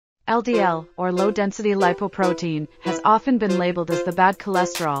LDL, or low-density lipoprotein, has often been labeled as the bad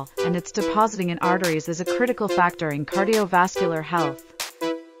cholesterol, and its depositing in arteries is a critical factor in cardiovascular health.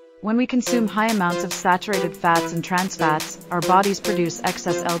 When we consume high amounts of saturated fats and trans fats, our bodies produce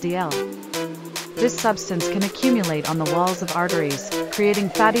excess LDL. This substance can accumulate on the walls of arteries, creating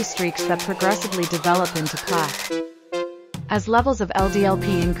fatty streaks that progressively develop into plaque. As levels of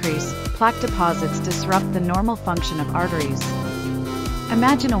LDLP increase, plaque deposits disrupt the normal function of arteries.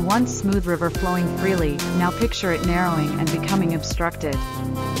 Imagine a once smooth river flowing freely, now picture it narrowing and becoming obstructed.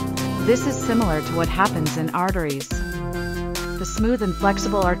 This is similar to what happens in arteries. The smooth and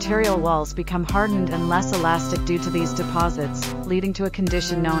flexible arterial walls become hardened and less elastic due to these deposits, leading to a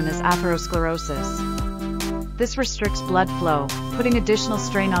condition known as atherosclerosis. This restricts blood flow, putting additional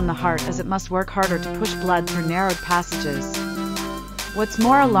strain on the heart as it must work harder to push blood through narrowed passages. What's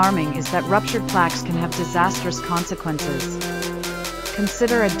more alarming is that ruptured plaques can have disastrous consequences.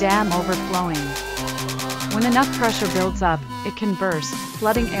 Consider a dam overflowing. When enough pressure builds up, it can burst,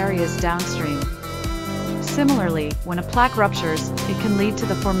 flooding areas downstream. Similarly, when a plaque ruptures, it can lead to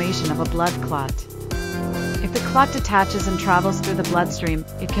the formation of a blood clot. If the clot detaches and travels through the bloodstream,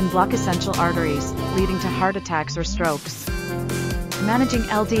 it can block essential arteries, leading to heart attacks or strokes. Managing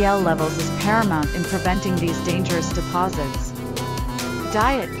LDL levels is paramount in preventing these dangerous deposits.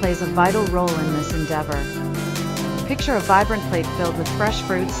 Diet plays a vital role in this endeavor. Picture a vibrant plate filled with fresh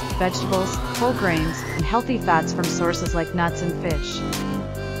fruits, vegetables, whole grains, and healthy fats from sources like nuts and fish.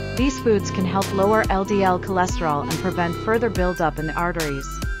 These foods can help lower LDL cholesterol and prevent further buildup in the arteries.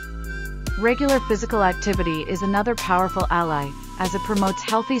 Regular physical activity is another powerful ally, as it promotes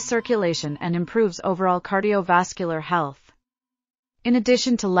healthy circulation and improves overall cardiovascular health. In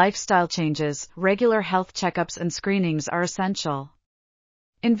addition to lifestyle changes, regular health checkups and screenings are essential.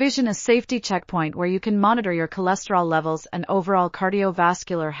 Envision a safety checkpoint where you can monitor your cholesterol levels and overall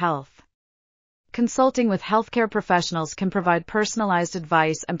cardiovascular health. Consulting with healthcare professionals can provide personalized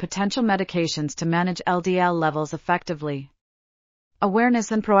advice and potential medications to manage LDL levels effectively.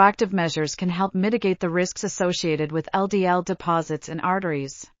 Awareness and proactive measures can help mitigate the risks associated with LDL deposits in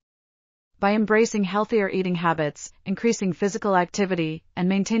arteries. By embracing healthier eating habits, increasing physical activity, and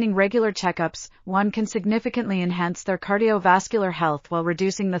maintaining regular checkups, one can significantly enhance their cardiovascular health while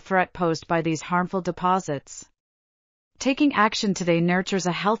reducing the threat posed by these harmful deposits. Taking action today nurtures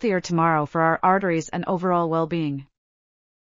a healthier tomorrow for our arteries and overall well-being.